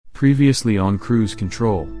Previously on Cruise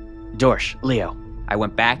Control. Dorsch, Leo, I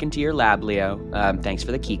went back into your lab, Leo, thanks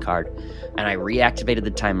for the key card, and I reactivated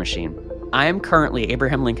the time machine. I am currently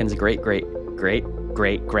Abraham Lincoln's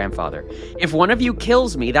great-great-great-great-grandfather. If one of you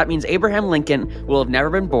kills me, that means Abraham Lincoln will have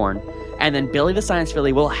never been born, and then Billy the Science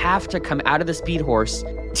Philly will have to come out of the Speed Horse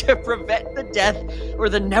to prevent the death or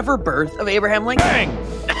the never birth of Abraham Lincoln. Bang!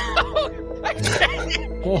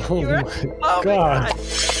 Oh my God.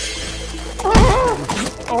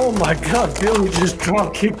 Oh my God, Billy just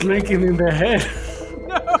drop-kicked Lincoln in the head.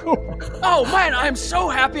 No! Oh man, I'm so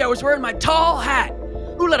happy I was wearing my tall hat.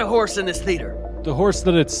 Who let a horse in this theater? The horse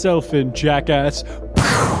let itself in, jackass.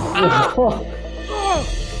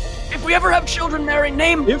 If we ever have children, Mary,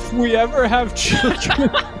 name... If we ever have children...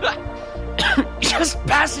 Just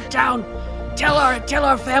pass it down. Tell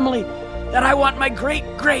our family that I want my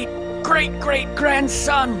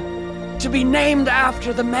great-great-great-great-grandson to be named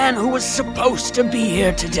after the man who was supposed to be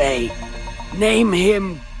here today. Name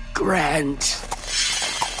him Grant.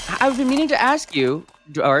 I've been meaning to ask you,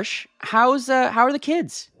 Dorsch, how are the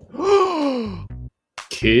kids?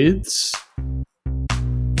 Kids?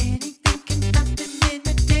 Anything can happen in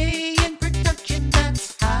a day in production,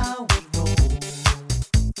 that's how we roll.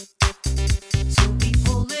 So we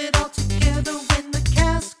pull it all together when the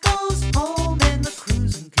cast goes home and the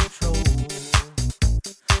cruise in control.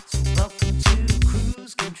 So welcome to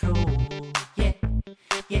Cruise Control. Yeah.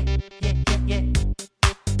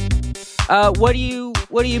 What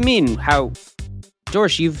do you mean? How,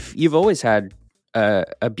 Dorsch? You've always had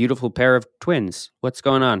a beautiful pair of twins. What's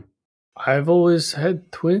going on? I've always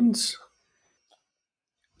had twins.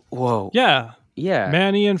 Whoa. Yeah. Yeah.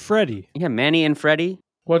 Manny and Freddie. Yeah, Manny and Freddie.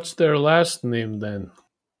 What's their last name then?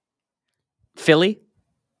 Philly.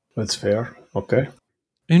 That's fair. Okay.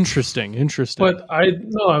 Interesting. But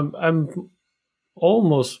I'm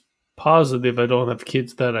almost positive I don't have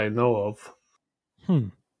kids that I know of.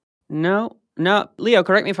 No, Leo,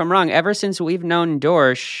 correct me if I'm wrong. Ever since we've known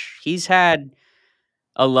Dorsch, he's had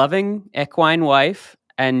a loving equine wife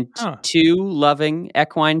and two loving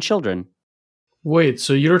equine children. Wait,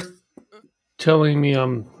 so you're telling me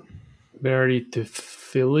I'm married to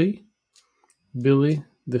Philly? Billy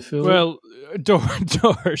the Philly? Well,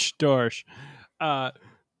 Dorsch.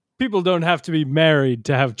 People don't have to be married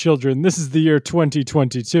to have children. This is the year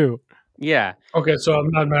 2022. Yeah. Okay, so I'm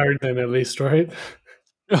not married then at least, right?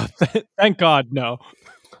 Oh, thank God, no.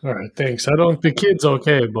 All right, thanks. I don't think the kid's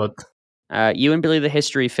okay, but... You and Billy the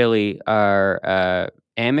History Philly are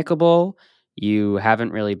amicable. You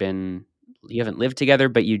haven't lived together,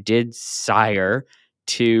 but you did sire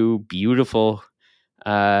two beautiful,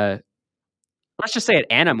 let's just say it,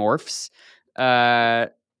 animorphs,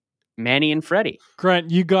 Manny and Freddie. Grant,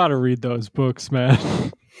 you gotta read those books, man.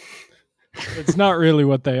 It's not really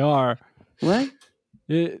what they are. What?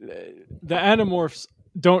 The animorphs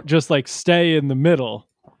don't just like stay in the middle.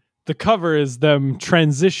 The cover is them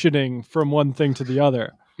transitioning from one thing to the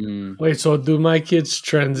other. Wait, so do my kids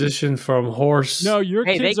transition from horse? No, your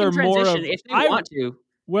kids are more of... If they want to,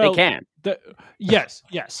 well, they can. Yes.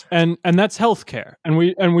 And that's healthcare.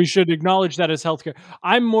 And we should acknowledge that as healthcare.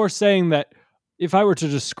 I'm more saying that if I were to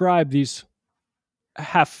describe these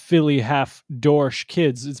half Philly, half Dorsch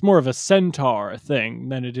kids, it's more of a centaur thing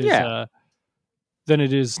than it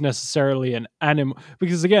is necessarily an animal.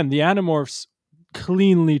 Because again, the animorphs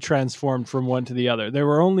cleanly transformed from one to the other. They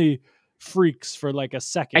were only freaks for like a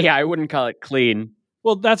second. Yeah, I wouldn't call it clean.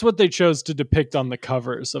 Well, that's what they chose to depict on the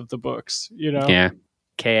covers of the books, you know? Yeah.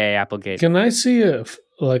 K.A. Applegate. Can I see a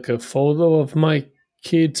photo of my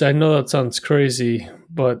kids? I know that sounds crazy,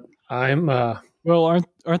 but I'm... Well,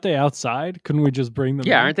 aren't they outside? Couldn't we just bring them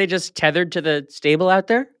in? Aren't they just tethered to the stable out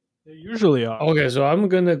there? They usually are. Okay, so I'm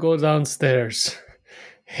going to go downstairs.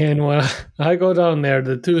 And when I go down there,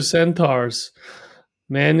 the two centaurs,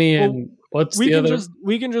 Manny and what's the other?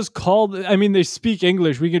 We can just call... they speak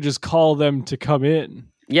English. We can just call them to come in.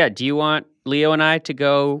 Yeah, do you want Leo and I to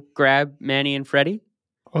go grab Manny and Freddie?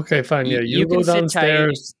 Okay, fine. Yeah, you go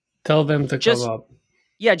downstairs, tell them to come up.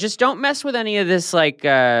 Yeah, just don't mess with any of this,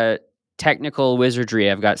 technical wizardry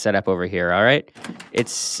I've got set up over here, all right?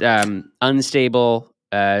 It's unstable,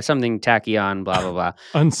 something tachyon, blah, blah, blah.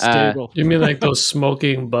 Unstable. You mean like those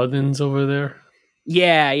smoking buttons over there?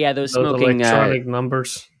 Yeah, those smoking... electronic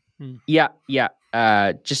numbers? Yeah.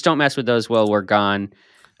 Just don't mess with those while we're gone.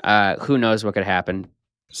 Who knows what could happen.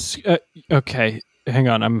 Okay, hang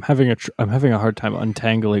on. I'm having a hard time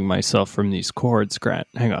untangling myself from these cords, Grant.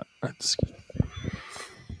 Hang on.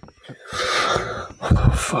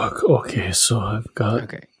 Oh, fuck. Okay, so I've got...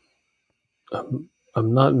 Okay.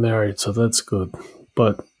 I'm not married, so that's good.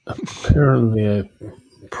 But apparently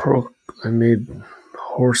I made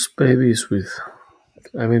horse babies with.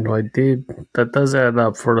 I mean, that does add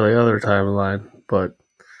up for the other timeline, but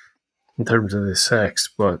in terms of the sex,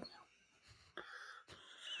 but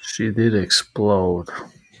she did explode.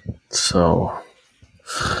 So,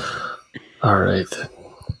 all right,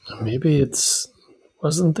 maybe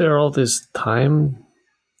wasn't there all this time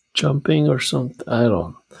jumping or something? I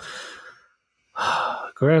don't.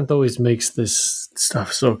 Grant always makes this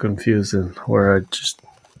stuff so confusing. Where I just,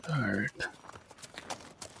 all right.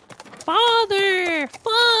 Father!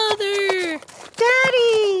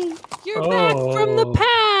 Daddy! You're back from the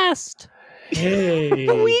past! Hey.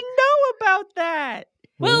 We know about that.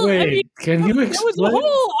 Well, wait, I mean, can you explain?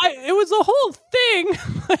 It was a whole thing.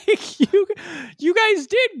 Like you guys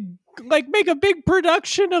did like make a big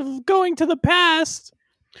production of going to the past,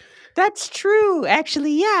 That's true.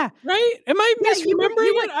 Actually, yeah. right? Am I Yeah,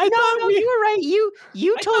 misremembering it? I thought you were right.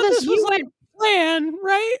 You I told thought us this was you like went. plan,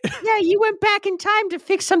 right? Yeah, you went back in time to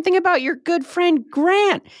fix something about your good friend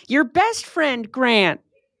Grant, your best friend Grant.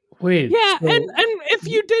 Wait. Yeah, so- and if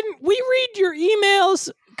you didn't, we read your emails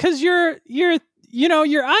because your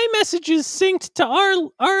iMessages synced to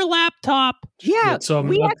our laptop. Yeah, so I'm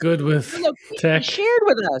we not good with your location tech, shared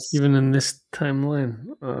with us. even in this timeline.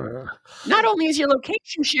 Not only is your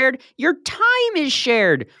location shared, your time is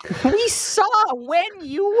shared. We saw when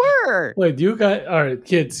you were. Wait, you guys, all right,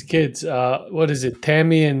 kids. What is it?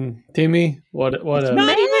 Tammy and Timmy? What? Not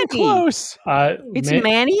Manny. even close. It's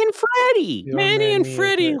Manny and Freddie. You're Manny and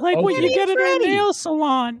Freddie, like what you Manny get and at a Freddie. nail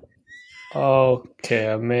salon.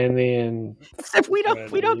 Okay, Manny and Except we don't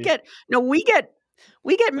Freddie. get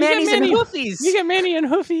we get Manny's Manny. and Hoofies. You get Manny and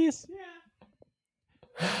Hoofies.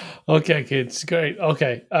 Okay, kids, great.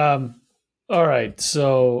 Okay, all right.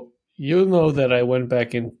 So you know that I went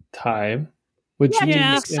back in time, which Yeah, to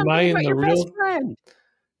Yeah. means fix am something I in about the your real? best friend.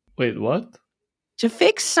 Wait, what? To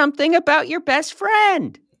fix something about your best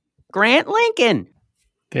friend, Grant Lincoln.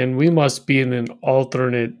 Then we must be in an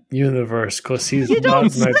alternate universe because he's You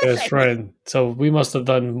don't not my say. best friend. So we must have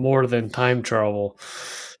done more than time travel.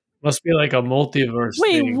 Must be like a multiverse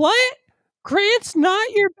Wait, thing. what? Grant's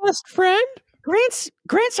not your best friend?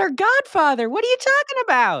 Grant's our godfather. What are you talking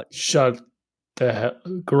about? Shut the hell.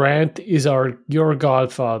 Grant is your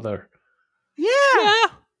godfather. Yeah. Yeah,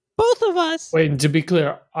 both of us. Wait, and to be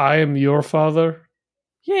clear, I am your father,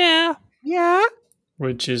 Yeah. Yeah.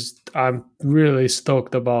 which is I'm really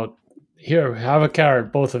stoked about. Here, have a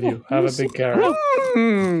carrot, both of you. Have a big carrot.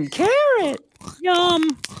 Carrot.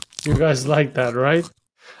 Yum. You guys like that, right?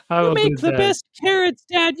 I You will make do the that. best carrots,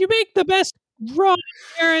 Dad. You make the best raw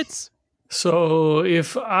carrots. So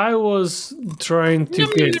if I was trying to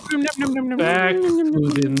get back to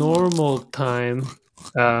the normal time,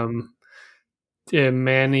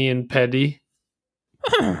 Manny and Petty.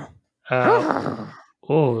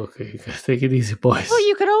 Okay, take it easy, boys. Well,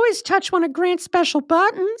 you could always touch one of Grant's special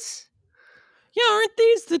buttons. Yeah, aren't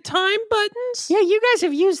these the time buttons? Yeah, you guys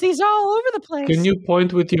have used these all over the place. Can you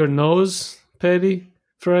point with your nose, Petty,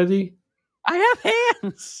 Freddy? I have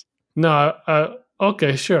hands. No,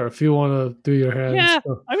 okay, sure. If you want to do your hands. Yeah.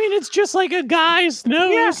 I mean, it's just like a guy's nose.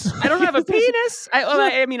 Yes, I don't have a penis.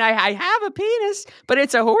 I mean, I have a penis, but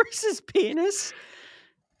it's a horse's penis.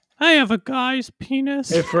 I have a guy's penis.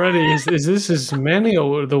 Hey, Freddy, is this Manny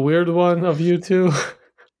or the weird one of you two?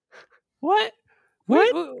 What?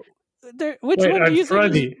 What? Which Wait, one do you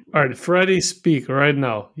Freddy. think? All right, Freddy, speak right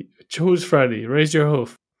now. Who's Freddy? Raise your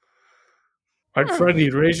hoof. All right, Freddy,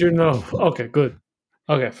 raise your nose. Okay, good.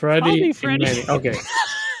 Okay, Freddy. I'll be and Freddy. Manny. Okay.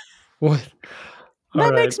 What? All That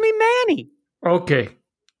right. makes me Manny. Okay.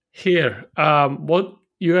 Here. What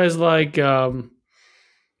you guys like?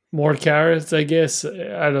 More carrots, I guess. I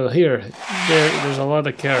don't know. Here, there's a lot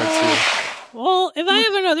of carrots here. Well, if I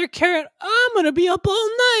have another carrot, I'm gonna be up all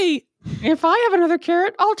night. If I have another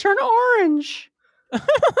carrot, I'll turn orange.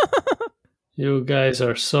 You guys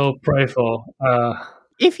are so prideful.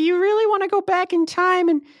 If you really want to go back in time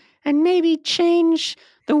and maybe change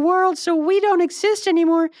the world so we don't exist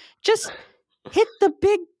anymore, just hit the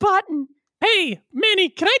big button. Hey, Manny,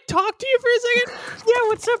 can I talk to you for a second? Yeah,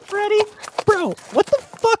 what's up, Freddy? Bro, what the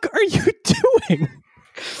fuck are you doing?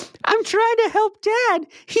 I'm trying to help Dad.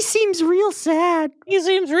 He seems real sad. He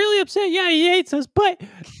seems really upset. Yeah, he hates us, but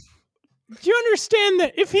do you understand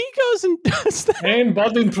that if he goes and does that? And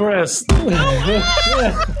button pressed.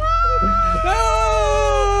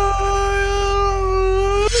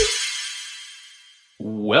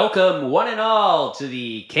 Welcome, one and all, to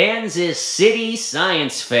the Kansas City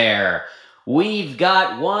Science Fair. We've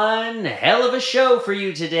got one hell of a show for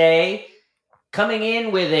you today. Coming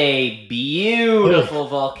in with a beautiful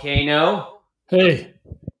volcano. Hey,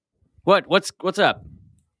 What's up?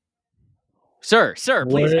 Sir,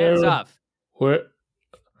 please hands Where- off.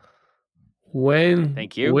 When?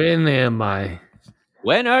 Thank you. When am I?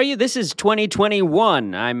 When are you? This is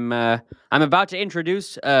 2021. I'm about to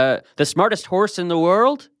introduce the smartest horse in the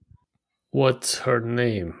world, What's her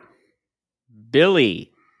name?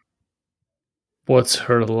 Billy. What's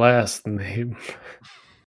her last name?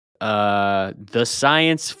 The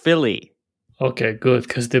Science Filly. Okay, good,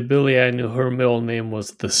 because the Billy I knew, her middle name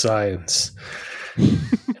was The Science.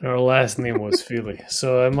 And her last name was Philly.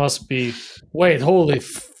 So it must be. Wait, holy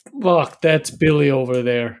fuck, that's Billy over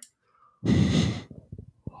there.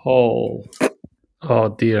 Oh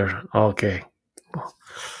dear. Okay.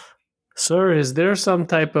 Sir, is there some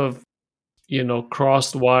type of,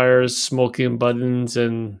 crossed wires, smoking buttons,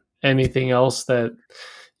 and anything else that,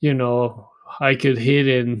 I could hit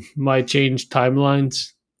and might change timelines?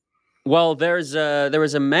 Well, there was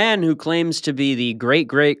a man who claims to be the great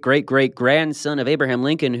grandson of Abraham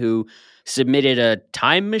Lincoln who submitted a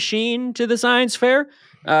time machine to the science fair.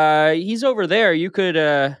 He's over there. You could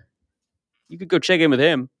go check in with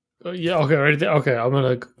him. Yeah, okay, right there. Okay, I'm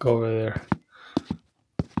gonna go over there.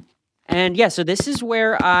 And yeah, so this is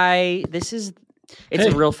where it's Hey,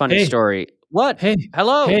 a real funny hey. story. What? Hey,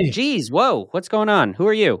 Hello. hey. Jeez. Whoa. What's going on? Who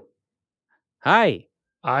are you? Hi.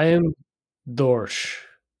 I am Dorsch.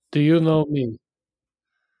 Do you know me?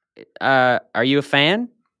 Are you a fan?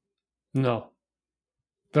 No.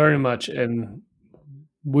 Very much, and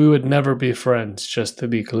we would never be friends, just to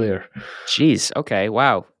be clear. Jeez. Okay.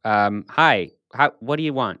 Wow. Hi. What do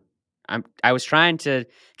you want? I was trying to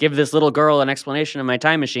give this little girl an explanation of my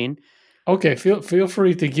time machine. Okay, feel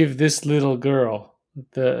free to give this little girl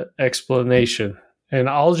the explanation, and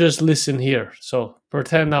I'll just listen here. So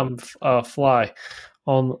pretend I'm a fly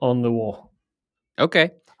on the wall.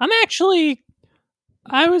 Okay.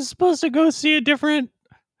 I was supposed to go see a different.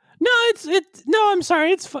 No, no. I'm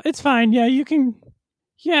sorry. It's fine. Yeah, you can.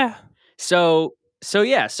 Yeah. So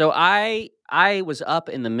I was up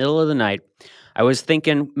in the middle of the night. I was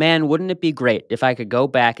thinking, man, wouldn't it be great if I could go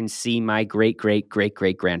back and see my great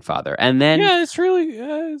grandfather? And then Yeah, it's really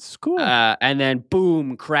it's cool. and then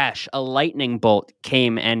boom, crash, a lightning bolt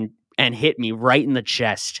came and hit me right in the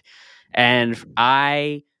chest. And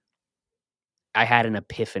I had an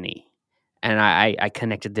epiphany. And I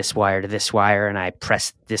connected this wire to this wire, and I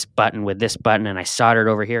pressed this button with this button, and I soldered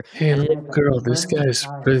over here. Hey, little girl, this guy's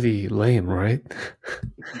pretty lame, right?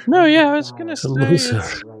 No, yeah, I was gonna He's a say.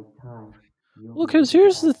 loser. Well, because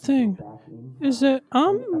here's the thing, is that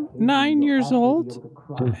I'm 9 years old,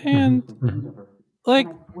 and like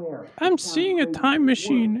I'm seeing a time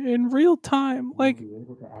machine in real time. Like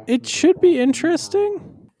it should be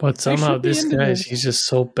interesting. But somehow should be this into guy, this. he's just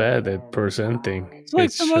so bad at presenting. It's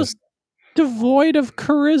like the most devoid of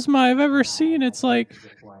charisma I've ever seen. It's like,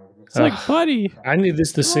 buddy. I need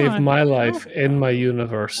this to save on. my life in my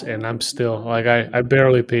universe, and I'm still like I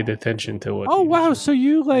barely paid attention to it. Oh wow, so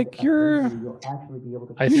you're I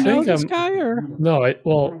you know think this I'm guy or no.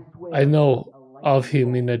 I know of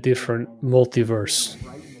him in a different multiverse.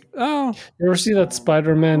 oh You ever see that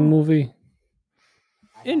Spider-Man movie?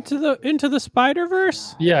 into the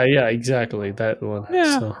Spider-Verse? Yeah, exactly that one.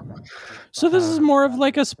 Yeah. So this is more of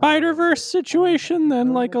like a Spider-Verse situation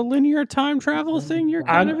than like a linear time travel thing you're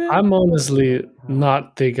kind of in? I'm honestly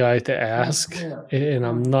not the guy to ask, and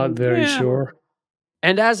I'm not very Yeah. sure.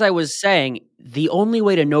 And as I was saying, the only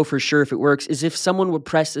way to know for sure if it works is if someone would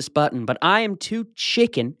press this button. But I am too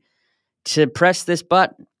chicken to press this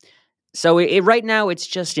button. So right now,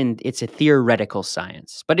 it's a theoretical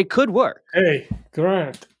science, but it could work. Hey,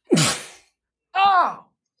 Grant. Oh,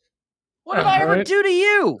 what did I ever Alright. do to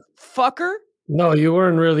you, fucker? No, you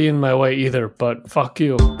weren't really in my way either, but fuck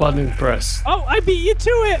you. Button press. Oh, I beat you to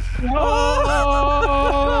it.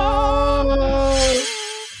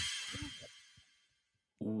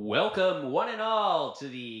 Welcome, one and all, to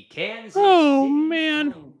the Kansas. Oh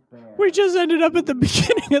man, we just ended up at the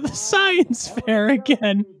beginning of the science fair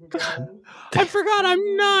again. I forgot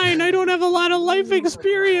I'm 9. I don't have a lot of life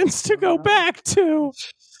experience to go back to.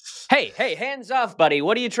 Hey, hands off, buddy.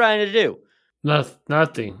 What are you trying to do?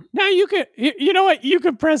 Nothing. Now you can. You know what? You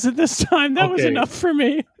can press it this time. That was Okay. enough for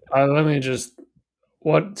me. Let me just.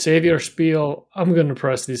 Save your spiel. I'm gonna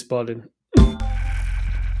press this button.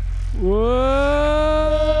 Whoa!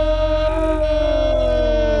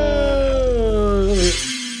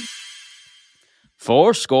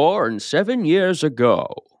 77 years ago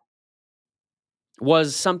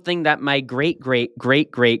was something that my great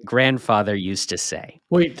grandfather used to say.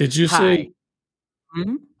 Wait, did you say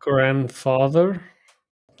Mhm. grandfather?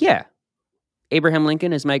 Yeah. Abraham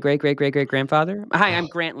Lincoln is my great grandfather. Hi, I'm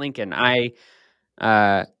Grant Lincoln.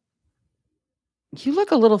 You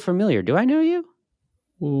look a little familiar. Do I know you?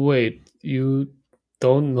 Wait, you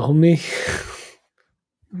don't know me?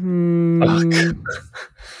 Hmm.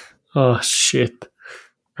 Oh shit.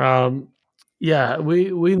 Yeah,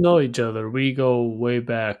 we know each other. We go way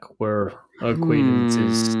back. We're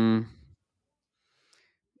acquaintances.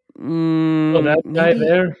 Oh, that guy Maybe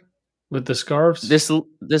there with the scarves? this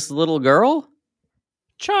little girl?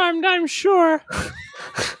 Charmed, I'm sure.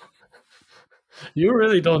 You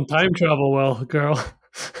really don't time travel well, girl.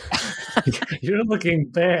 You're looking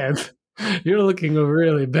bad. You're looking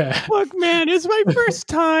really bad. Look, man, it's my first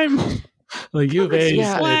time. Like you've aged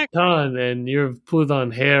Yeah. a ton, and you've put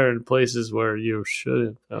on hair in places where you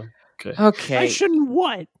shouldn't. Oh, okay, Okay. I shouldn't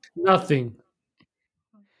what? nothing.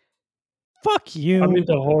 Fuck you. I'm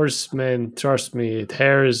into horsemen. Trust me,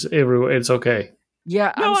 hair is everywhere. It's okay.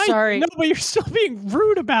 Yeah, No, I'm sorry. No, but you're still being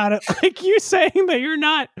rude about it. Like you saying that you're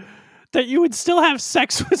not, that you would still have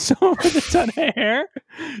sex with someone with a ton of hair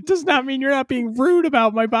does not mean you're not being rude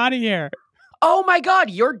about my body hair. Oh my God,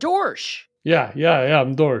 you're Dorsch. Yeah.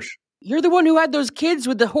 I'm Dorsch. You're the one who had those kids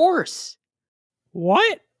with the horse.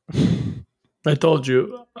 What? I told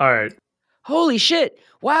you. All right. Holy shit.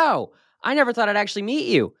 Wow. I never thought I'd actually meet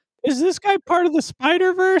you. Is this guy part of the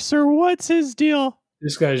Spider-Verse or what's his deal?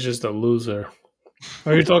 This guy's just a loser.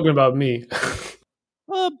 Are you talking about me?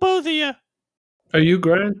 Well, both of you. Are you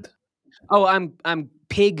Grant? Oh, I'm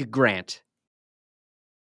Pig Grant.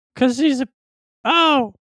 Because he's a...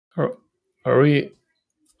 Oh, Are we?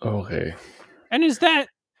 Okay. and is that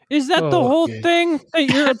the whole Okay. thing, that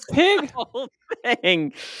you're a pig? Whole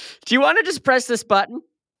thing. Do you want to just press this button?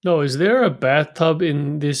 No, is there a bathtub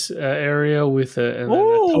in this area with a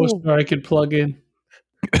Ooh. toaster I could plug in?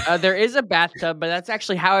 There is a bathtub, but that's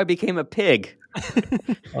actually how I became a pig.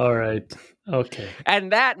 All right. Okay.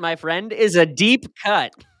 And that, my friend, is a deep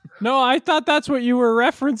cut. No, I thought that's what you were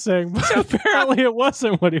referencing, but apparently it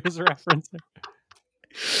wasn't what he was referencing.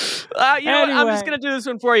 You know what? I'm just Anyway. going to do this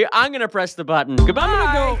one for you. I'm going to press the button. Goodbye.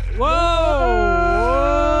 I'm gonna go.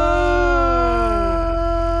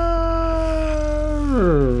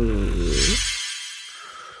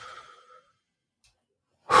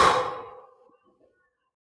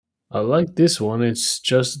 I like this one. It's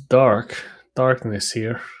just darkness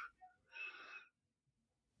here.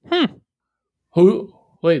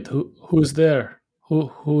 Who's there?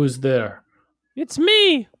 Who is there? It's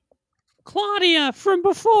me, Claudia from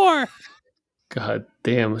before. God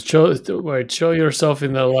damn. Show yourself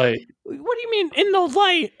in the light. What do you mean in the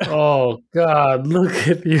light? Oh God, look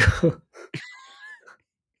at you.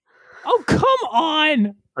 Oh, come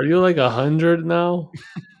on. Are you like 100 now?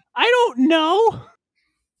 I don't know.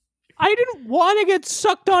 I didn't want to get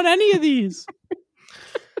sucked on any of these.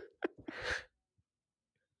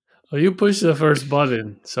 Well, you pushed the first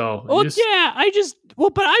button, so Well, you yeah,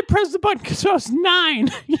 but I pressed the button because I was 9,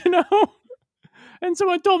 you know? And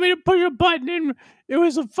someone told me to push a button and it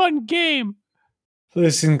was a fun game.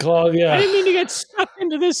 listen, Claudia. I didn't mean to get sucked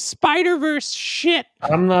into this Spider-Verse shit.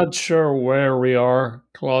 I'm not sure where we are,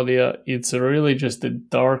 Claudia. It's really just a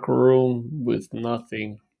dark room with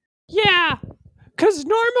nothing. Yeah, because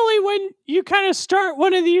normally when you kind of start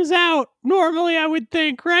one of these out, normally I would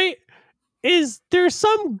think, right, is there's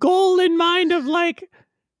some goal in mind of like,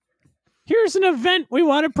 here's an event we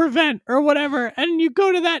want to prevent or whatever, and you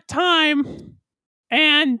go to that time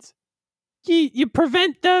and you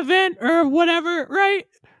prevent the event or whatever, right?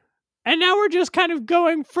 And now we're just kind of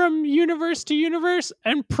going from universe to universe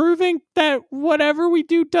and proving that whatever we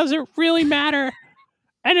do doesn't really matter.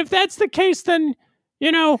 And if that's the case, then,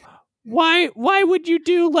 you know, why would you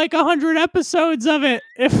do like 100 episodes of it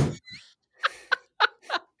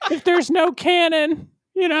if there's no canon?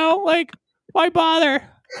 You know, like, why bother?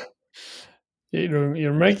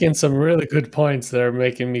 You're making some really good points there,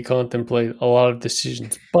 making me contemplate a lot of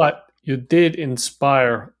decisions. But you did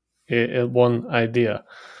inspire one idea.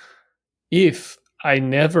 If I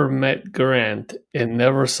never met Grant and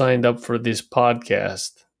never signed up for this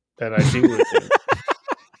podcast that I do with him,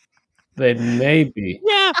 then maybe.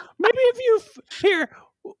 Yeah, maybe if you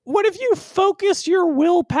what if you focus your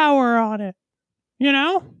willpower on it? You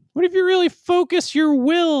know, what if you really focus your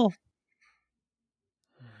will?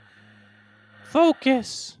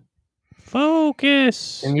 Focus.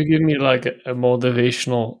 Can you give me like a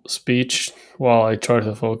motivational speech while I try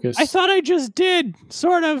to focus? I thought I just did,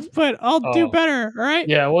 sort of, but I'll do Oh. better, all right?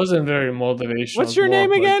 Yeah, it wasn't very motivational. What's your more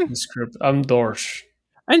name of like again? the script. I'm Dorsch.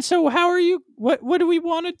 And so how are you? What do we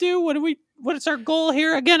want to do? What is our goal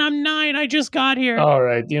here? Again, I'm 9. I just got here. All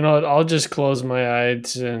right, you know what? I'll just close my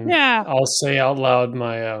eyes and Yeah. I'll say out loud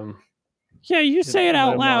my Yeah, you say it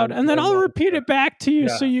out my loud, mon- and then my I'll mantra. repeat it back to you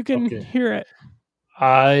Yeah, so you can okay. hear it.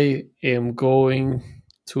 I am going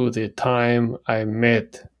to the time I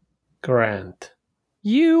met Grant.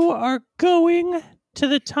 You are going to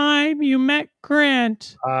the time you met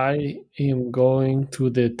Grant. I am going to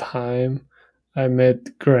the time I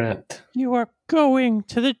met Grant. You are going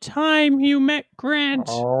to the time you met Grant.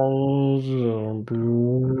 What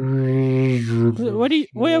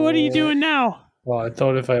What are you doing now? Well, I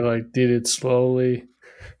thought if I did it slowly.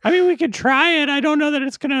 I mean, we could try it. I don't know that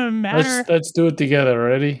it's gonna matter. Let's do it together.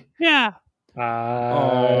 Ready? Yeah. I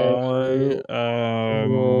am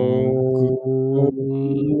going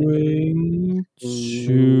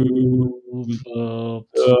to the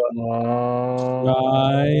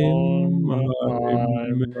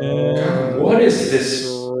What is this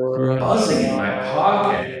buzzing in my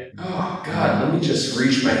pocket? Oh God, let me just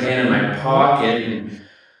reach my hand in my pocket and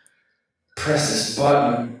press this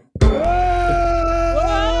button.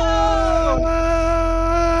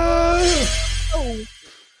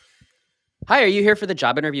 Hi, are you here for the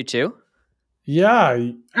job interview too? Yeah.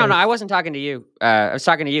 No, I wasn't talking to you. I was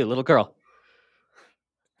talking to you, little girl.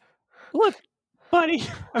 Look, buddy,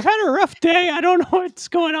 I've had a rough day. I don't know what's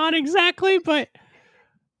going on exactly, but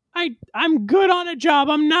I'm good on a job.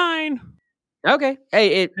 I'm 9. Okay.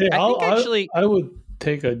 Hey, I would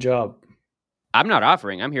take a job. I'm not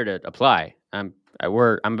offering. I'm here to apply. I'm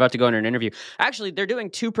about to go into an interview. Actually, they're doing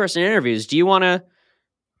 2-person interviews. Do you want to,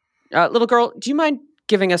 little girl? Do you mind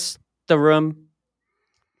giving us the room?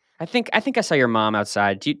 I think I saw your mom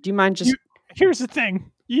outside. Do you mind just? Here's the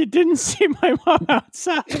thing. You didn't see my mom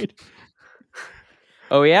outside.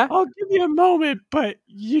 Oh yeah. I'll give you a moment, but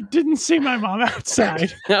you didn't see my mom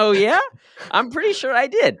outside. Oh yeah. I'm pretty sure I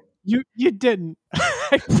did. You didn't.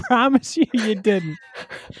 I promise you didn't.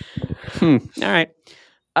 All right.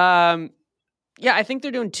 Yeah, I think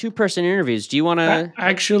they're doing 2-person interviews. Do you want to?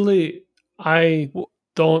 Actually, I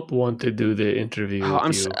don't want to do the interview. Oh,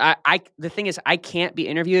 with you. The thing is, I can't be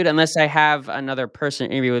interviewed unless I have another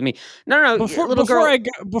person interview with me. No, Before girl. I go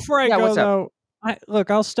what's up? though,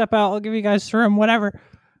 I'll step out. I'll give you guys the room. Whatever.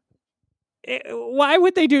 Why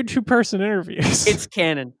would they do 2-person interviews? It's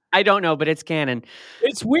canon. I don't know, but it's canon.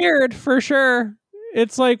 It's weird for sure.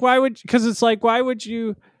 It's like why would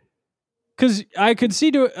you? Because I could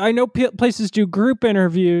see I know places do group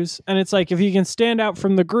interviews, and it's like if you can stand out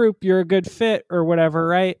from the group, you're a good fit or whatever,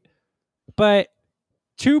 right? But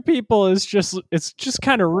 2 people it's just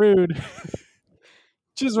kind of rude.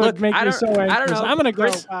 Just would make me so angry. I don't know. I'm gonna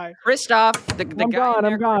go. Christoph, the I'm guy. gone.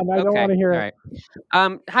 I'm gone. I don't want to hear it.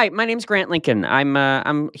 Right. Hi, my name's Grant Lincoln.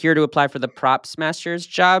 I'm here to apply for the Props Masters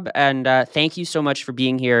job, and thank you so much for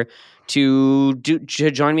being here to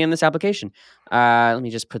join me in this application. Let me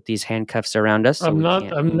just put these handcuffs around us. So I'm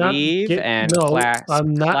not. I'm not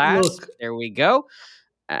Look. There we go.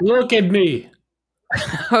 Look at me.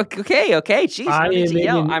 Okay. Jeez, I am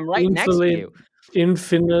in I'm right next to you.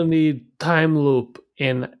 Infinity time loop,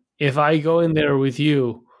 and if I go in there with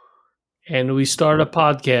you, and we start a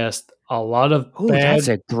podcast, a lot of That's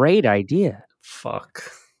a great idea. Fuck.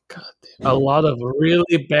 God damn. A lot of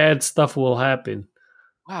really bad stuff will happen.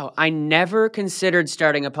 Wow, I never considered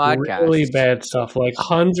starting a podcast. Really bad stuff, like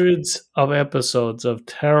hundreds of episodes of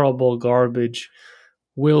terrible garbage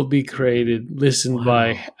will be created, listened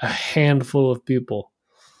by a handful of people.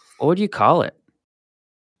 What would you call it?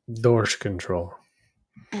 Dorsch control.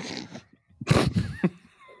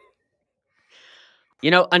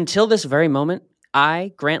 Until this very moment,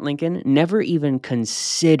 I, Grant Lincoln, never even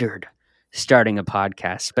considered starting a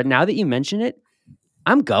podcast. But now that you mention it,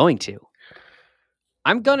 I'm going to.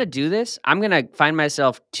 I'm going to do this. I'm going to find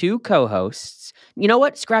myself 2 co-hosts. You know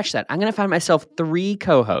what? Scratch that. I'm going to find myself 3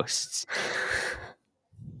 co-hosts.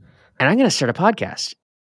 And I'm going to start a podcast.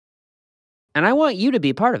 And I want you to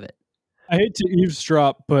be part of it. I hate to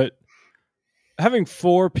eavesdrop, but having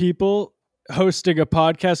 4 people hosting a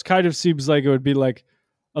podcast kind of seems like it would be like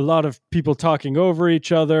a lot of people talking over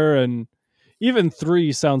each other, and even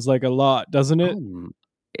 3 sounds like a lot, doesn't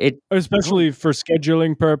it? Especially for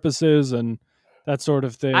scheduling purposes and that sort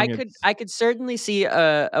of thing. I could certainly see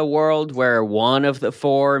a world where one of the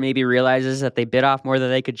 4 maybe realizes that they bit off more than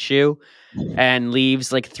they could chew and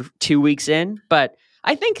leaves like 2 weeks in. But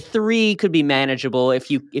I think 3 could be manageable if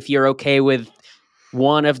you're okay with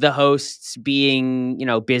one of the hosts being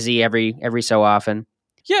busy every so often.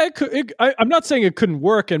 Yeah, it could. I'm not saying it couldn't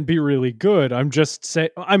work and be really good. I'm just saying.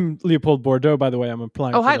 I'm Leopold Bordeaux, by the way. I'm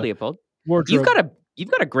applying. Oh, hi, Leopold. Wardrobe. You've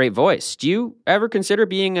got a great voice. Do you ever consider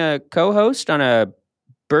being a co-host on a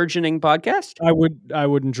burgeoning podcast? I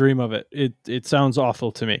wouldn't dream of it. It sounds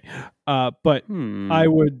awful to me. But I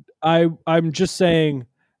would. I'm just saying,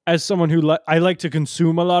 as someone who I like to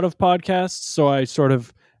consume a lot of podcasts, so I sort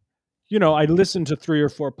of I listen to 3 or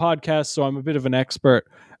 4 podcasts, so I'm a bit of an expert.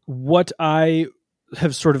 What I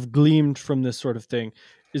have sort of gleaned from this sort of thing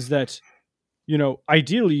is that,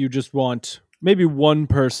 ideally you just want maybe one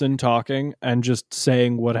person talking and just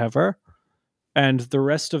saying whatever, and the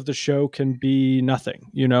rest of the show can be nothing.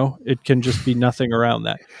 It can just be nothing around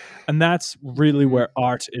that. And that's really where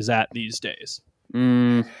art is at these days.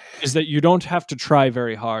 Is that you don't have to try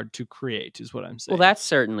very hard to create, is what I'm saying. Well, that's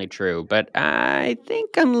certainly true, but I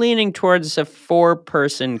think I'm leaning towards a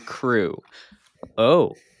 4-person crew.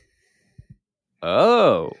 Oh.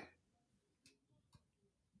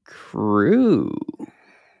 Crew.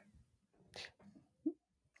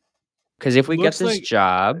 Because if we Looks get this like-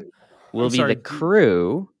 job, we'll I'm be sorry, the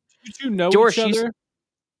crew. Did you know Dorsh, each you- other?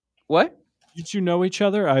 What? Did you know each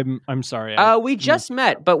other? I'm sorry. We just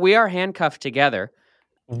met, but we are handcuffed together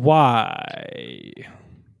Why?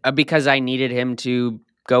 because I needed him to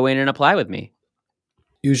go in and apply with me.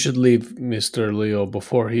 You should leave Mr. Leo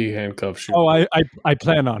before he handcuffs you. Oh, I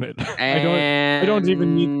plan on it. I don't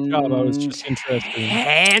even need the job. I was And just interested.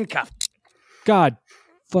 handcuffed. God,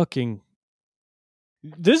 fucking.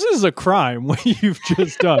 This is a crime what you've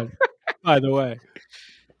just done. By the way,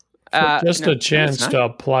 Just no, a chance it's not. to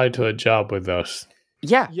apply to a job with us.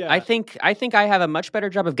 Yeah, Yeah. I think I have a much better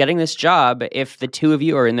job of getting this job if the two of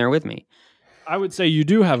you are in there with me. I would say you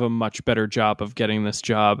do have a much better job of getting this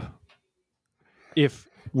job if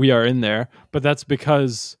we are in there, but that's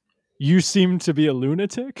because you seem to be a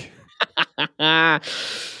lunatic. I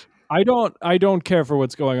don't care for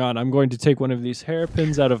what's going on. I'm going to take one of these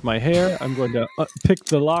hairpins out of my hair. I'm going to pick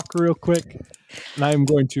the lock real quick, and I'm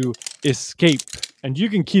going to escape. And you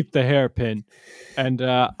can keep the hairpin. And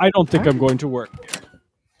I don't think I'm going to work.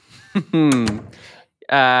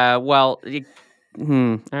 Well,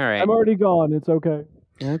 all right. I'm already gone. It's okay.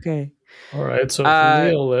 Okay. All right, so Uh,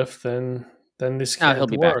 if Leo left, then this No, can't he'll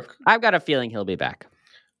be work. back. I've got a feeling he'll be back.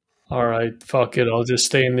 All right, fuck it. I'll just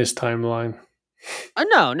stay in this timeline.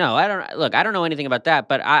 No, I don't. Look, I don't know anything about that,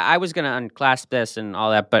 but I was going to unclasp this and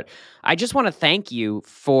all that. But I just want to thank you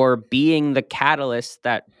for being the catalyst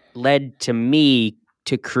that led to me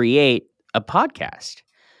to create a podcast.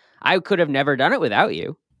 I could have never done it without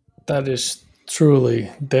you. That is truly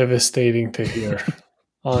devastating to hear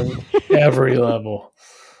on every level.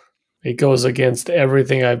 It goes against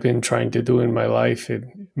everything I've been trying to do in my life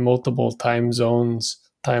in multiple time zones,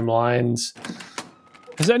 timelines.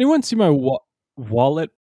 Has anyone seen my wallet?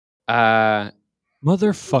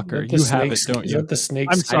 Motherfucker, The you have it, snakes- don't is you? that the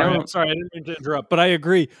snakes? I'm sorry. don't- I'm sorry. I didn't mean to interrupt, but I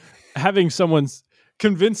agree.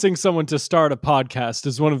 Convincing someone to start a podcast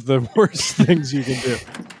is one of the worst things you can do.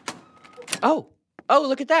 Oh,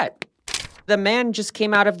 look at that! The man just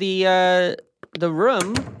came out of the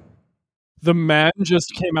room. The man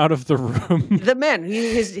just came out of the room. The man,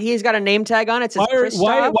 he's got a name tag on it. It says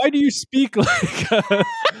Why Christoph. do you speak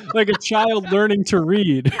like a child learning to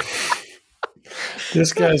read?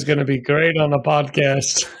 This guy's going to be great on a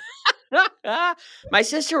podcast. My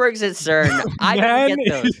sister works at CERN. I Man don't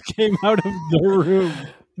get those. came out of the room.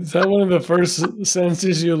 Is that one of the first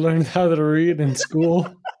sentences you learned how to read in school?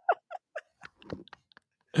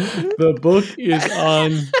 The book is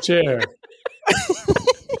on chair.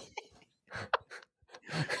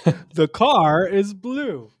 The car is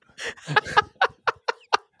blue.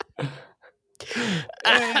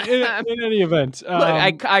 In any event,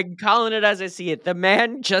 Look, I'm calling it as I see it. The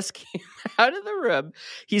man just came out of the room.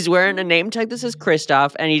 He's wearing a name tag that says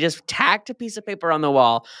Christoph, and he just tacked a piece of paper on the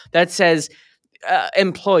wall that says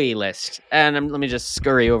employee list. And let me just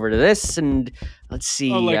scurry over to this, and let's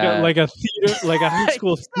see. like a theater, like a high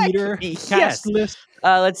school theater Exactly, cast yes. list.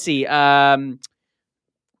 Let's see.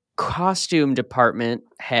 Costume department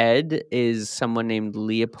head is someone named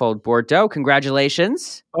Leopold Bordeaux.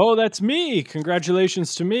 Congratulations. Oh, that's me.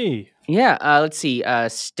 Congratulations to me. Yeah. Let's see.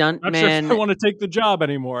 Stuntman. Not sure if I want to take the job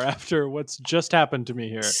anymore after what's just happened to me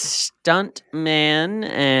here. Stuntman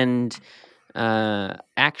and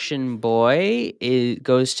action boy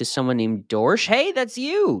goes to someone named Dorsh. Hey, that's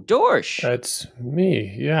you, Dorsh. That's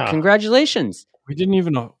me, yeah. Congratulations. We didn't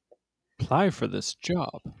even apply for this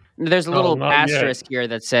job. There's a Oh, little not yet. asterisk here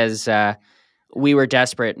that says we were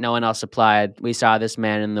desperate. No one else applied. We saw this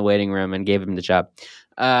man in the waiting room and gave him the job.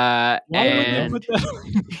 Why would they And put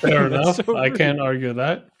that? Fair That's enough. so I rude. can't argue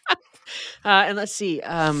that. and let's see.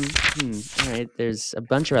 All right, there's a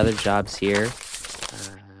bunch of other jobs here.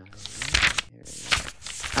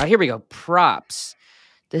 Here we go. Props.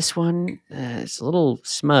 This one it's a little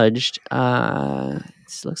smudged. It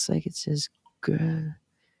looks like it says Grand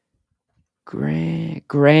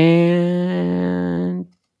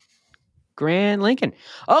Lincoln.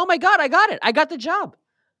 Oh my God, I got it. I got the job.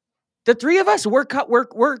 The three of us, we're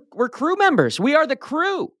crew members. We are the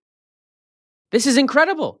crew. This is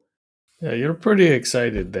incredible. Yeah, you're pretty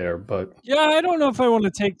excited there, but Yeah, I don't know if I want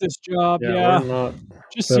to take this job. yeah, Yeah, we're not.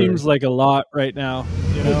 just better. seems like a lot right now.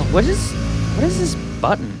 You know, What is this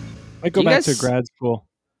button? I go you back to guys- grad school.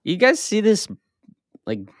 You guys see this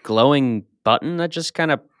like glowing button that just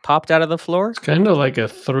kind of popped out of the floor? It's kind of like a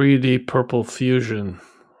 3D purple fusion.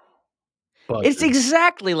 Button. It's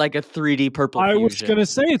exactly like a 3D purple I fusion. was gonna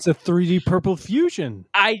say it's a 3D purple fusion.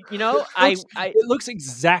 I It looks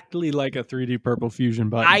exactly like a 3D purple fusion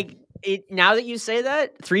button. now that you say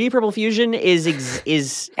that, 3D purple fusion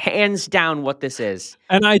is hands down what this is.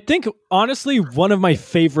 And I think honestly, one of my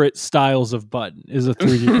favorite styles of button is a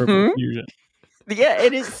 3D purple fusion. Yeah,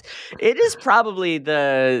 it is. It is probably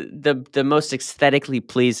the most aesthetically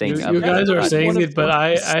pleasing. You of guys the are buttons. saying One of it, but the I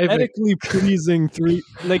have aesthetically pleasing the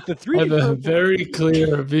I 3D have a purple. very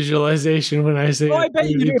clear visualization when I say. Oh, I a bet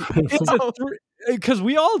you do. 3D It's purple. because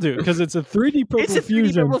we all do because it's a 3D purple It's a 3D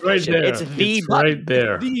fusion. purple right fusion. there. It's the It's button. right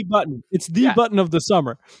there. The button. It's the Yeah. button of the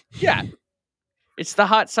summer. Yeah, it's the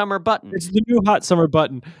hot summer button. It's the new hot summer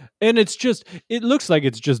button, and it looks like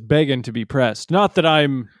it's just begging to be pressed. Not that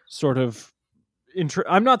I'm sort of,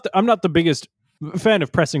 I'm not the biggest fan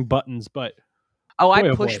of pressing buttons, but Oh, boy, I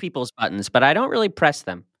oh, push boy. people's buttons, but I don't really press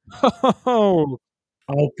them. oh,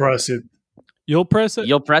 I'll press it. you'll press it.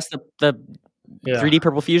 You'll press the Yeah. 3D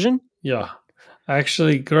purple fusion. Yeah.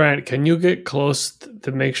 Actually, Grant, can you get close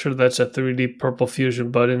to make sure that's a 3D purple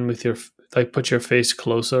fusion button with your put your face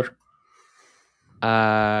closer?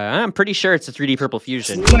 I'm pretty sure it's a 3D purple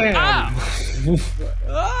fusion. Slam! I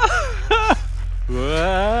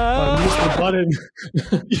Whoa. missed the button.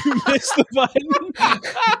 You missed the button.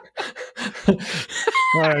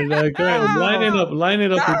 All right, Grant, line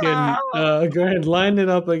it up again. Grant, line it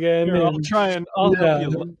up again. Here, I'll and- try and I'll Yeah.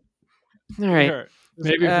 help you. All right. Here.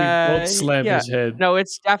 Maybe if we both slam yeah. his head. No,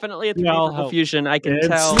 it's definitely a 3D Yeah, I'll purple help. fusion. I can And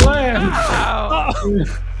tell. slam! Ow.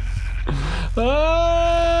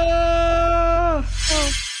 Ah!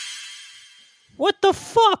 What the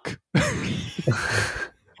fuck? How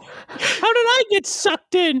did I get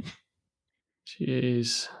sucked in?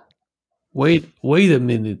 Jeez. Wait a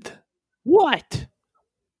minute. What?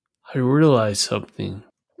 I realized something.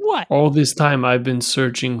 What? All this time I've been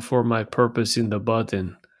searching for my purpose in the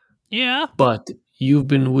button, Yeah. but you've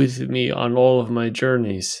been with me on all of my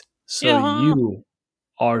journeys. So Yeah. you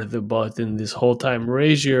are the button this whole time.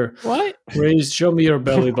 What? Show me your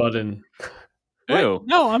belly button. Ew.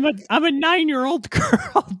 No, I'm a 9-year-old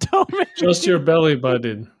girl. Don't make Just your belly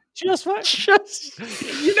button. just what? Just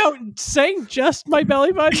Saying just my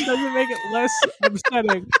belly button doesn't make it less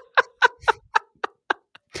upsetting.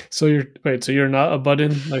 So you're not a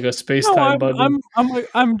button, like a No, space-time button?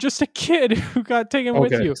 I'm just a kid who got taken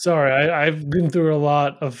with you. Sorry, I've been through a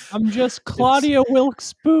lot of. I'm just Claudia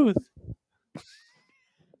Wilkes Booth.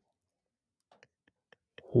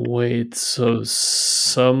 Wait, so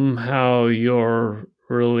somehow you're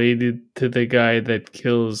related to the guy that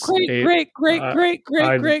kills. Great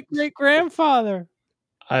grandfather.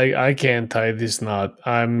 I can't tie this knot.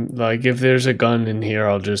 I'm like, if there's a gun in here,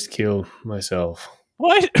 I'll just kill myself.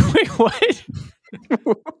 What? Wait, what?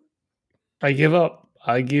 I give up.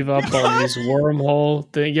 I give up on this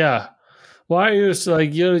wormhole thing. Yeah. Why are you just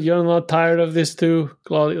like you're not tired of this too,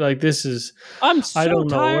 Claudia? Like this is. I'm so I don't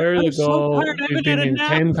know tired. where to I'm go. so tired. I We've haven't been had a in nap.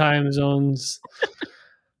 10 time zones.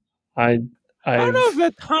 I don't know if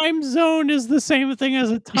a time zone is the same thing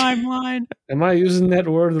as a timeline. am I using that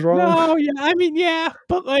word wrong? No, yeah, I mean, yeah,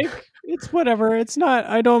 but like, it's whatever. It's not.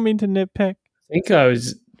 I don't mean to nitpick. I think I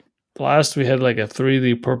was last. We had like a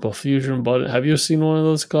 3D purple fusion button. Have you seen one of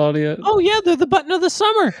those, Claudia? Oh yeah, they're the button of the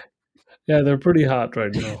summer. Yeah, they're pretty hot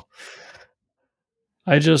right now.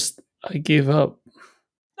 I gave up.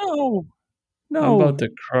 No, I'm no, about to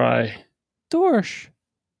cry. Dorsch,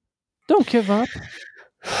 don't give up.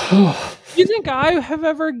 Do you think I have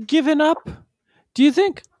ever given up? Do you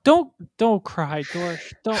think? Don't cry,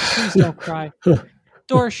 Dorsch. Please don't cry,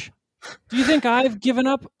 Dorsch. Do you think I've given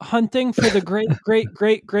up hunting for the great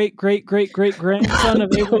grandson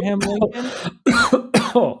of Abraham Lincoln?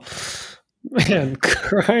 Oh, man,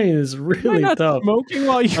 crying is Am I really not tough smoking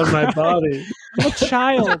while you on my cry? body. I'm a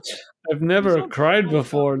child. I've never Don't cried cry.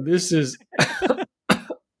 before. This is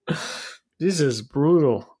this is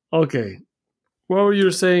brutal. Okay. What were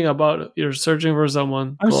you saying about you're searching for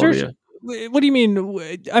someone? I'm Claudia? searching. What do you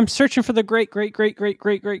mean? I'm searching for the great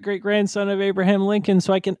grandson of Abraham Lincoln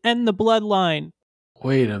so I can end the bloodline.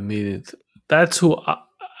 Wait a minute. That's who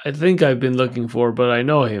I think I've been looking for, but I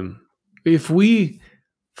know him. If we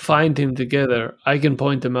find him together, I can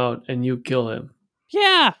point him out and you kill him.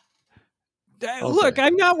 Yeah. Look,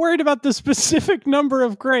 I'm not worried about the specific number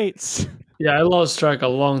of greats. Yeah, I lost track a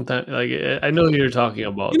long time. Like, I know who you're talking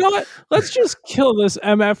about. You know what? Let's just kill this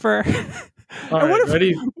MFer. All And right,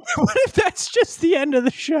 ready? What if that's just the end of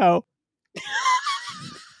the show?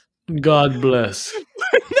 God bless.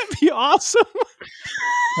 Wouldn't that be awesome?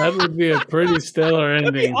 That would be a pretty stellar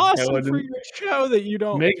That'd be ending. That awesome would for your show that you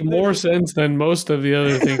don't make more sense than most of the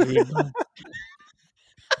other things we've done.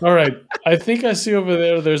 All right, I think I see over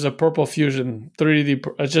there. There's a purple fusion, 3D.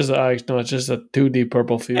 It's just it's just a 2D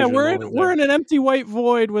purple fusion. Yeah, over we're in an empty white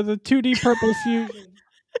void with a 2D purple fusion.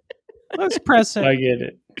 Let's press there. I it. get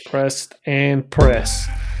it. Pressed and press.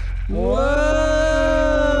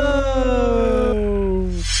 Whoa!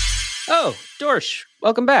 Oh, Dorsch,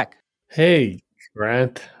 welcome back. Hey,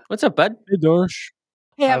 Grant. What's up, bud? Hey, Dorsch.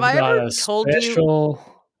 Hey, have I've I got ever a told you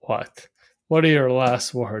special... What? What are your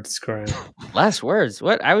last words, Grant? last words?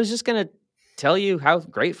 What? I was just gonna tell you how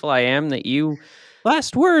grateful I am that you.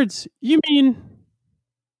 Last words. You mean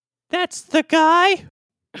that's the guy?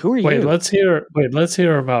 Who are you? Wait, let's hear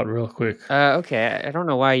about real quick. Okay, I don't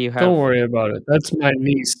know why you have. Don't worry about it. That's my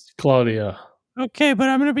niece, Claudia. Okay, but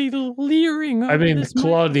I'm gonna be leering. I over mean, this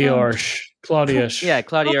microphone. Claudia. Yeah, Claudia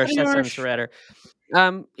Claudia Arsh, that sounds Arsh. better.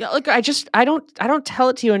 Yeah, look, I don't tell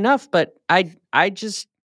it to you enough, but I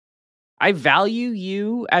value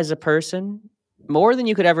you as a person more than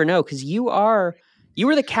you could ever know because you were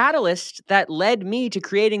the catalyst that led me to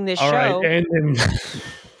creating this All show. right, and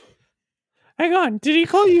Hang on. Did he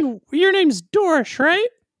call you? Your name's Dorsch, right?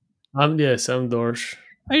 yes, I'm Dorsch.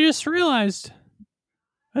 I just realized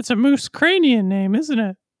that's a Moose Cranian name, isn't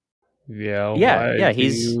it? Yeah, yeah, why do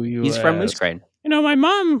he's you from Moose ask? Crane. You know, my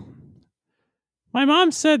mom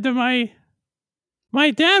said that my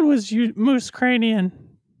dad was Moose Cranian,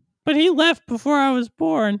 but he left before I was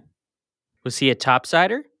born. Was he a top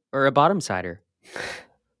sider or a bottom sider?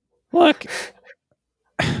 Look,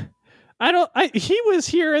 he was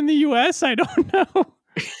here in the U.S. I don't know.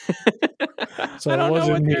 So I it don't know what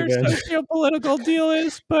wasn't me their then. socio-political deal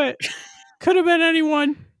is, but could have been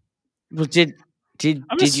anyone. Well, did I'm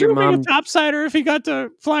your assuming mom a topsider if he got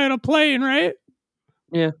to fly on a plane, right?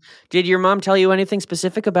 did your mom tell you anything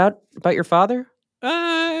specific about your father?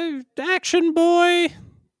 Action boy,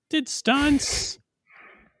 did stunts.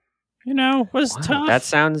 You know, was Wow, tough. that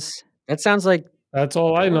sounds like That's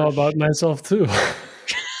all I know about myself too.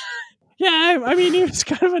 Yeah, I mean, he was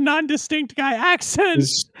kind of a non-distinct guy. Accent.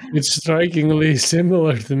 it's strikingly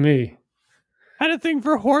similar to me. Had a thing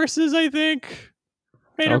for horses, I think.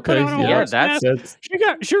 Made her put Okay, on a yeah, horse that's- mask.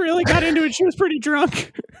 She really got into it. She was pretty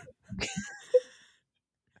drunk.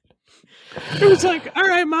 It was like, all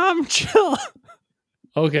right, mom, chill.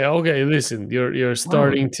 Okay. Listen, you're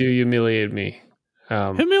starting to humiliate me.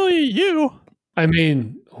 Humiliate you. I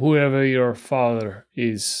mean, whoever your father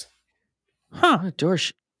is. Huh. Oh,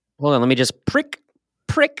 Dorsch. Hold on, let me just prick.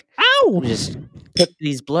 Ow! Let me just put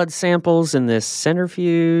these blood samples in this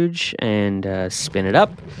centrifuge and spin it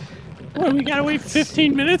up. Well, we gotta wait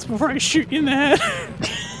 15 minutes before I shoot you in the head.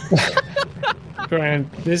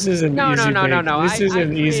 Grant, this is an No, easy no, bake. no. This is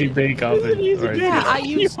an easy bake oven. easy right bake. here. Yeah, I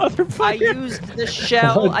You used motherfucker. the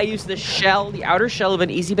shell. The outer shell of an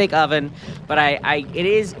easy bake oven, but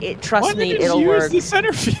trust Why me, did you it'll use work. the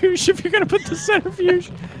centrifuge if you're gonna put the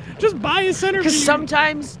centrifuge? Just buy a centrifuge. Because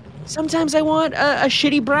sometimes I want a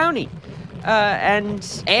shitty brownie, and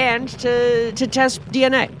to test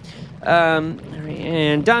DNA. All right,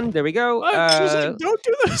 and done. There we go. She's like, don't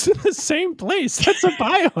do this in the same place. That's a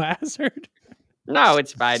biohazard. No,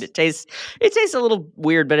 it's fine. It tastes a little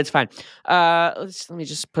weird, but it's fine. Let me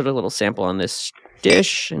just put a little sample on this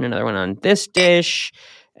dish and another one on this dish,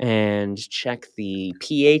 and check the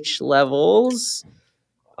pH levels.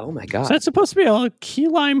 Oh my god! Is that supposed to be a key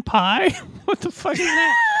lime pie? What the fuck is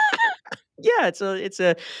that? Yeah, it's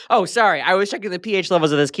a. Oh, sorry, I was checking the pH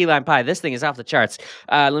levels of this key lime pie. This thing is off the charts.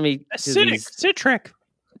 Let me do Acidic, these. citric.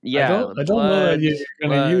 Yeah, I don't know that you're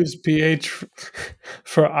going to blood. use pH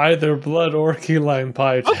for either blood or key lime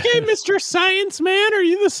pie. Okay, Mr. Science Man, are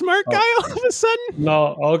you the smart guy all of a sudden?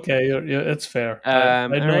 No, okay, it's fair. I All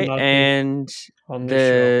know right, nothing and on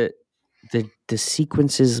this show. the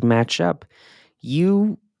sequences match up.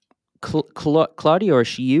 You,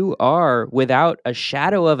 Claudiorsh, you are without a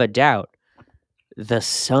shadow of a doubt the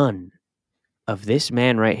son of this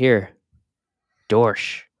man right here,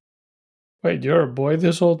 Dorsch. Wait, you're a boy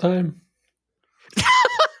this whole time?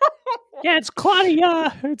 Yeah, it's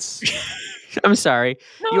Claudia. It's I'm sorry.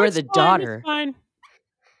 no, You are it's the fine, daughter. It's fine.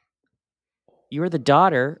 You are the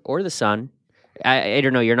daughter or the son. I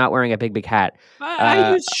don't know. You're not wearing a big hat.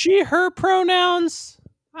 I use she, her pronouns.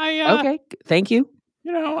 Okay, thank you.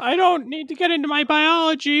 You know, I don't need to get into my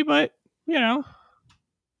biology, but you know.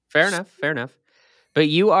 Fair enough. Fair enough. But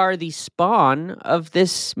you are the spawn of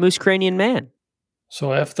this moose cranian man.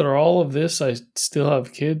 So after all of this, I still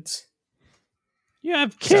have kids. You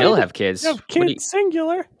have kids. Still have kids. You have What do kids,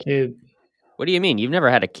 singular. Kid. What do you mean? You've never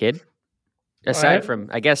had a kid? Aside had- from,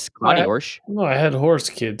 I guess, Claudia I- Orsch. No, I had horse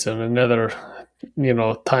kids in another,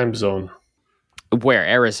 time zone. Where?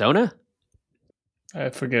 Arizona? I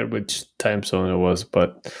forget which time zone it was,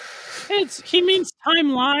 but He means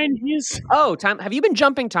timeline. Oh, time. Have you been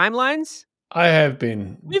jumping timelines? I have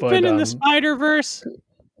been. We've but, been in the Spider-Verse.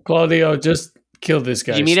 Claudio, just kill this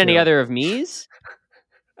guy. Did you meet any still. other of me's?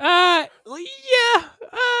 Yeah,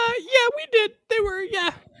 we did. They were,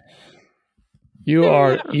 yeah. You Yeah.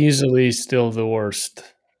 are easily still the worst.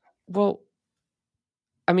 Well,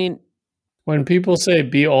 I mean, When people say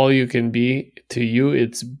be all you can be, to you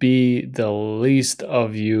it's be the least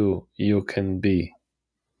of you can be.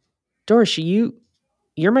 Dorsey,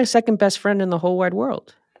 you're my second best friend in the whole wide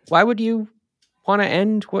world. Why would you want to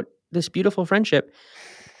end this beautiful friendship,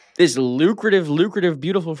 this lucrative,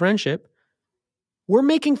 beautiful friendship? We're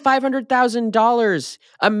making $500,000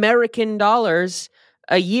 American dollars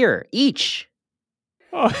a year each.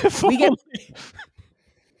 Oh, if We get- only.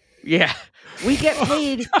 Yeah, we get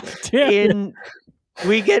paid Damn it.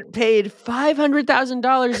 we get paid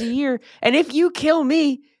 $500,000 a year, and if you kill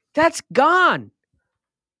me, that's gone.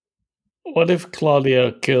 What if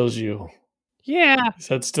Claudia kills you? Yeah. Is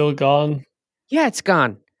that still gone? Yeah, it's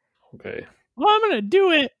gone. Okay. Well, I'm going to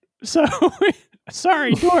do it. So,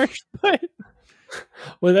 sorry, Dorsch, but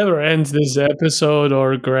Whatever ends this episode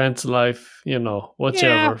or Grant's life,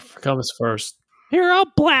 whichever comes first. here,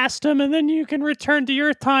 I'll blast him, and then you can return to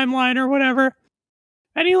your timeline or whatever.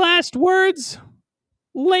 Any last words,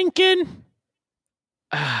 Lincoln?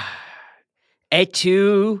 Et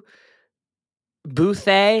tu,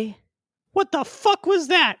 Bouthé? What the fuck was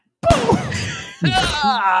that?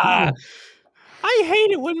 Ah! I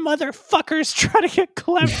hate it when motherfuckers try to get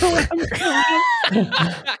clever when I'm around.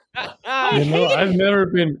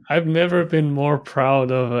 I've never been more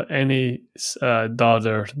proud of any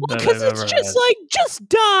daughter Well, that because I've it's ever just had. like, just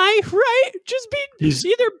die, right? Just He's-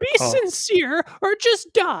 either be oh. sincere or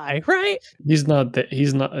just die, right? He's not.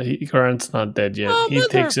 Grant's not dead yet. Oh, He mother-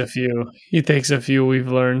 takes a few. He takes a few.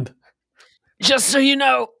 We've learned. Just so you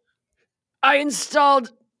know, I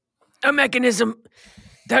installed a mechanism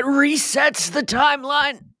that resets the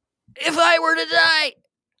timeline if I were to die.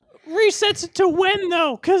 Resets it to when,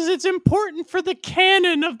 though? Because it's important for the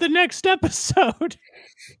canon of the next episode.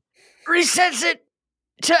 Resets it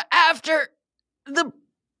to after the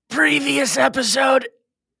previous episode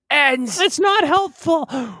ends. It's not helpful.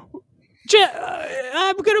 I'm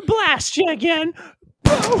gonna blast you again.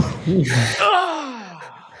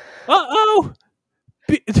 Uh-oh.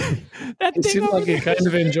 That It thing seemed over like he there kind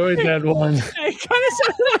of enjoyed that one. It kind of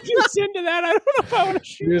sounded like he was into that. I don't know if I want to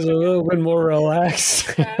He shoot was a little bit more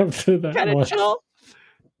relaxed after that kind one. of chill.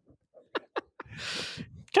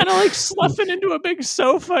 Kind of like sloughing into a big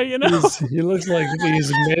sofa, you know? He looks like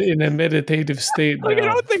he's in a meditative state Like, I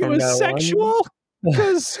now don't think it from was now on. sexual.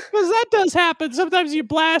 Because that does happen. Sometimes you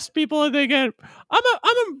blast people and they get. I'm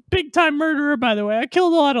a big time murderer, by the way. I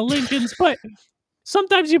killed a lot of Lincolns, but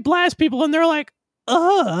sometimes you blast people and they're like,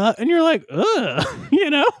 and you're like, you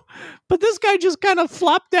know. But this guy just kind of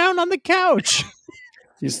flopped down on the couch.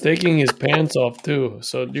 He's taking his pants off too,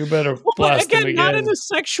 so you better Well, but blast him again, not again. in a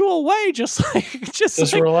sexual way. Just Just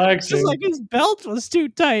like relaxing. just like his belt was too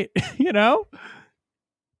tight, you know.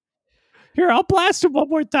 Here, I'll blast him one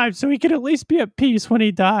more time so he can at least be at peace when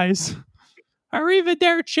he dies.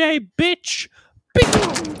 Arrivederci, bitch.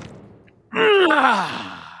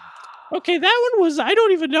 Okay, that one was, I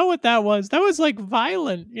don't even know what that was. That was like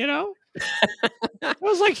violent, you know? It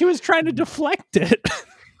was like he was trying to deflect it.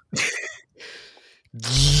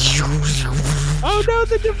 Oh no,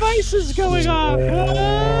 the device is going off.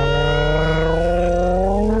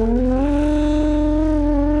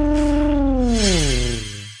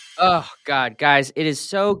 Oh, God, guys, it is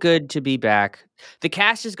so good to be back. The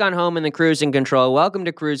cast has gone home in the Cruising Control. Welcome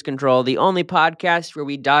to Cruise Control, the only podcast where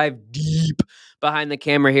we dive deep behind the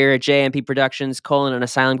camera here at JMP Productions, an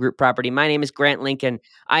Asylum Group property. My name is Grant Lincoln.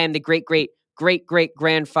 I am the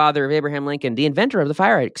great-great-great-great-grandfather of Abraham Lincoln, the inventor of the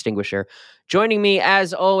fire extinguisher. Joining me,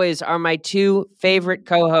 as always, are my two favorite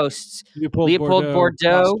co-hosts, Leopold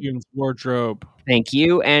Bordeaux. Costumes, wardrobe. Thank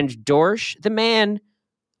you, and Dorsch, the man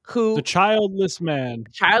who... The childless man.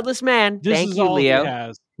 childless man. This Thank is you, all Leo. he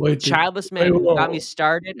has. Wait, Childless man who whoa. got me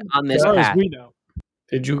started on this As far as path. we know.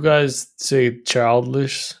 did you guys say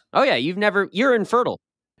childish? Oh yeah, you're infertile.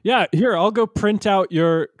 Yeah, here, I'll go print out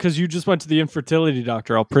because you just went to the infertility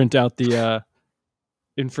doctor. I'll print out the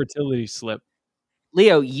infertility slip.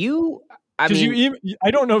 Leo, I Because mean, I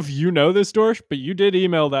don't know if you know this, Dorsch, but you did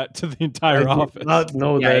email that to the I entire did office. not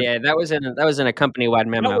know yeah, that. yeah, that was in a company-wide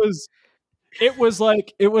memo. It was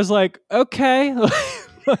like okay,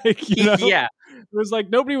 like Yeah. it was like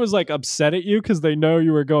nobody was like upset at you because they know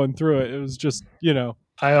you were going through it. It was just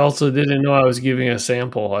I also didn't know I was giving a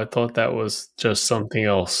sample. I thought that was just something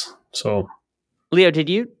else. So Leo, did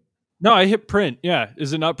you? No, I hit print. Yeah,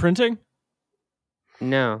 is it not printing?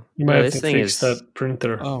 No. you might No, have to fix that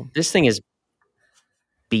printer. Oh, This thing is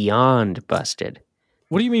beyond busted.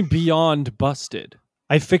 what do you mean beyond busted?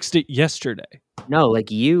 I fixed it yesterday. No, like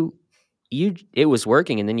it was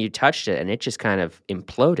working, and then you touched it, and it just kind of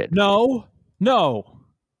imploded. No.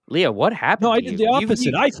 Leo, what happened? No, I to did you? the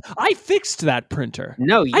opposite. I fixed that printer.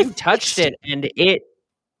 No, I you touched fixed it, and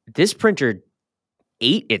this printer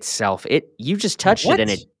ate itself. You just touched What? it,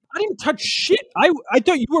 and it. I didn't touch shit. I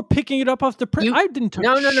thought you were picking it up off the print. I didn't touch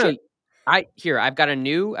No. shit. I've got a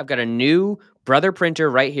new brother printer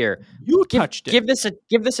right here. You touched it. Give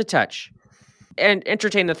this a touch, and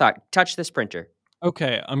entertain the thought. Touch this printer.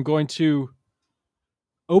 Okay, I'm going to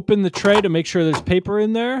open the tray to make sure there's paper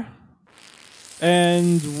in there.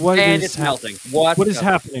 And It's melting. What is the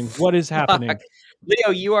happening? What is happening? fuck? Leo,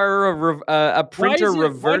 you are a printer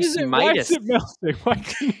reverse Midas. Why is it melting? Why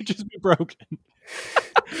couldn't it just be broken?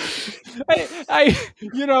 I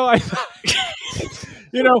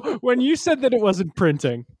when you said that it wasn't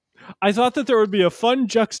printing, I thought that there would be a fun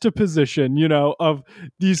juxtaposition, of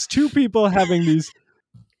these two people having these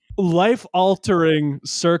life-altering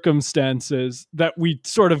circumstances that we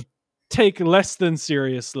sort of take less than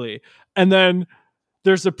seriously. And then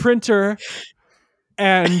there's a printer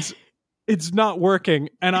and it's not working,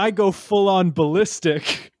 and I go full-on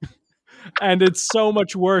ballistic. And it's so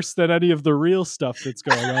much worse than any of the real stuff that's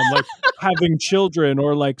going on, like having children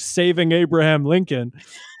or like saving Abraham Lincoln.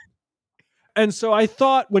 And so I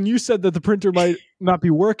thought when you said that the printer might not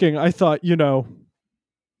be working, I thought,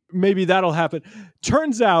 maybe that'll happen.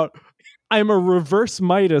 Turns out I'm a reverse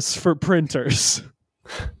Midas for printers.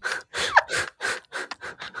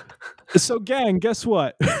 So gang, guess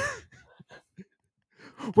what?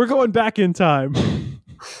 We're going back in time.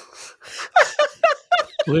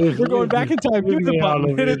 We're going back in time. Hit the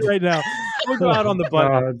button. Hit it right now. We'll go out on the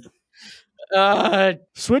button.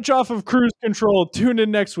 Switch off of cruise control. Tune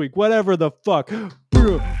in next week. Whatever the fuck.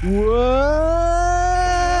 What?